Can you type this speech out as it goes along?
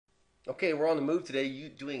Okay, we're on the move today,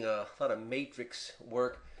 doing a lot of matrix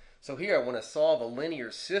work. So here I want to solve a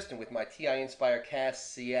linear system with my TI Nspire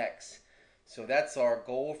CAS-CX. So that's our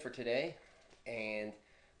goal for today, and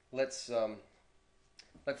let's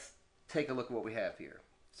let's take a look at what we have here.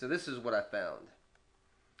 So this is what I found.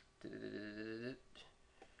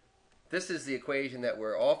 This is the equation that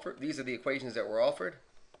we're offered. These are the equations that were offered,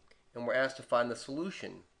 and we're asked to find the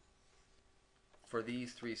solution for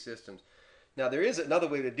these three systems. Now there is another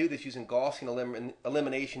way to do this using Gaussian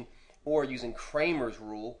elimination or using Kramer's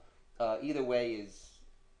rule. Either way is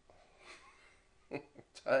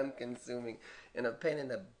time consuming and a pain in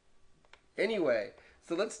the... Anyway,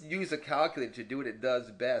 so let's use a calculator to do what it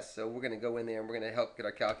does best. So we're going to go in there and we're going to get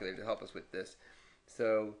our calculator to help us with this.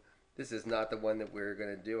 So this is not the one that we're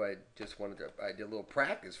going to do. I did a little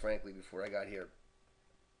practice, frankly, before I got here.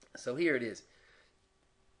 So here it is.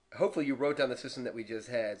 Hopefully you wrote down the system that we just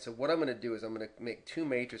had. So what I'm going to do is I'm going to make two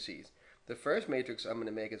matrices. The first matrix I'm going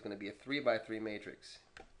to make is going to be a 3 by 3 matrix.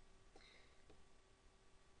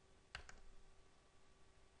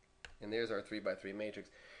 And there's our 3 by 3 matrix.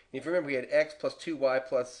 And if you remember, we had x plus 2y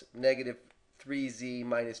plus negative 3z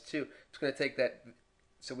minus 2. It's going to take that.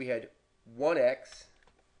 So we had 1x,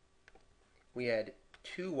 we had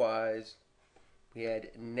 2y's, we had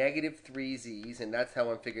negative 3z's, and that's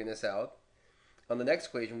how I'm figuring this out. On the next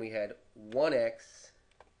equation, we had 1x,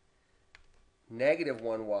 negative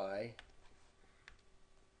 1y,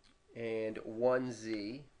 and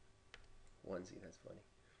 1z. 1z, that's funny.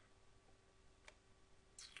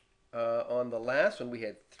 On the last one, we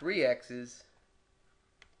had 3x's,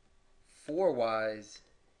 4y's,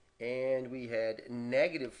 and we had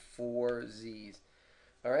negative 4z's.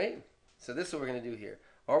 All right? So this is what we're going to do here.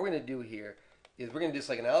 All we're going to do here is we're going to do this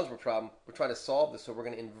like an algebra problem. We're trying to solve this, so we're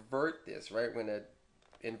going to invert this, right? We're going to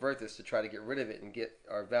invert this to try to get rid of it and get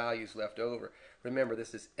our values left over. Remember,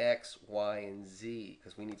 this is x, y, and z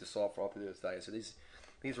because we need to solve for all three of those values. So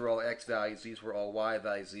these were all x values, these were all y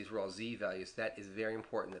values, these were all z values. That is very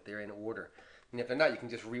important that they're in order. And if they're not, you can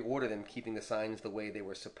just reorder them, keeping the signs the way they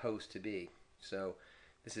were supposed to be. So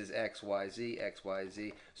this is x, y, z, x, y,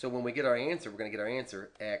 z. So when we get our answer, we're going to get our answer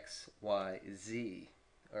x, y, z.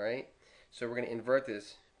 All right? So we're going to invert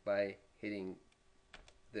this by hitting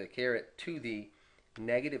the caret to the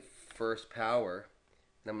negative first power.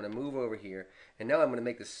 And I'm going to move over here. And now I'm going to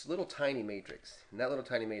make this little tiny matrix. And that little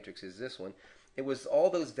tiny matrix is this one. It was all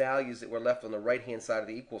those values that were left on the right-hand side of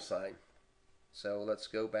the equal sign. So let's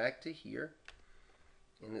go back to here.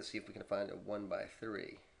 And let's see if we can find a 1 by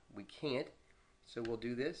 3. We can't. So we'll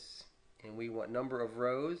do this. And we want number of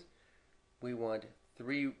rows. We want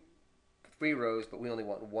three rows, but we only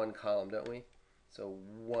want one column, don't we? So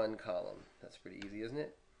one column. That's pretty easy, isn't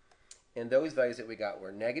it? And those values that we got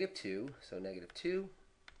were negative 2, so negative 2,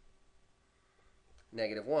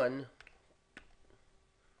 negative 1,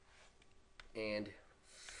 and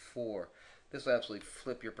 4. This will absolutely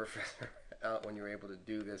flip your professor out when you're able to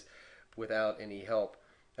do this without any help,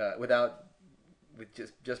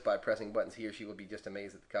 just by pressing buttons. He or she will be just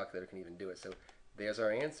amazed that the calculator can even do it. So there's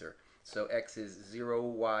our answer. So x is 0,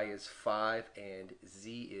 y is 5, and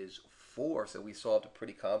z is 4. So we solved a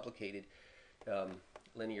pretty complicated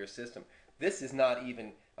linear system. This is not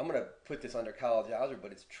even, I'm going to put this under college algebra,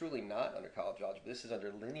 but it's truly not under college algebra. This is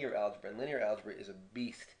under linear algebra, and linear algebra is a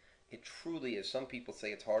beast. It truly is. Some people say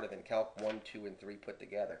it's harder than Calc 1, 2, and 3 put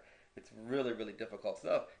together. It's really, really difficult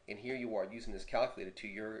stuff, and here you are using this calculator to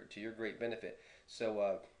your great benefit.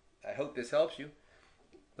 So I hope this helps you.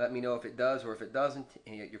 Let me know if it does or if it doesn't.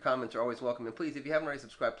 Your comments are always welcome, and please, if you haven't already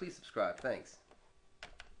subscribed, please subscribe. Thanks.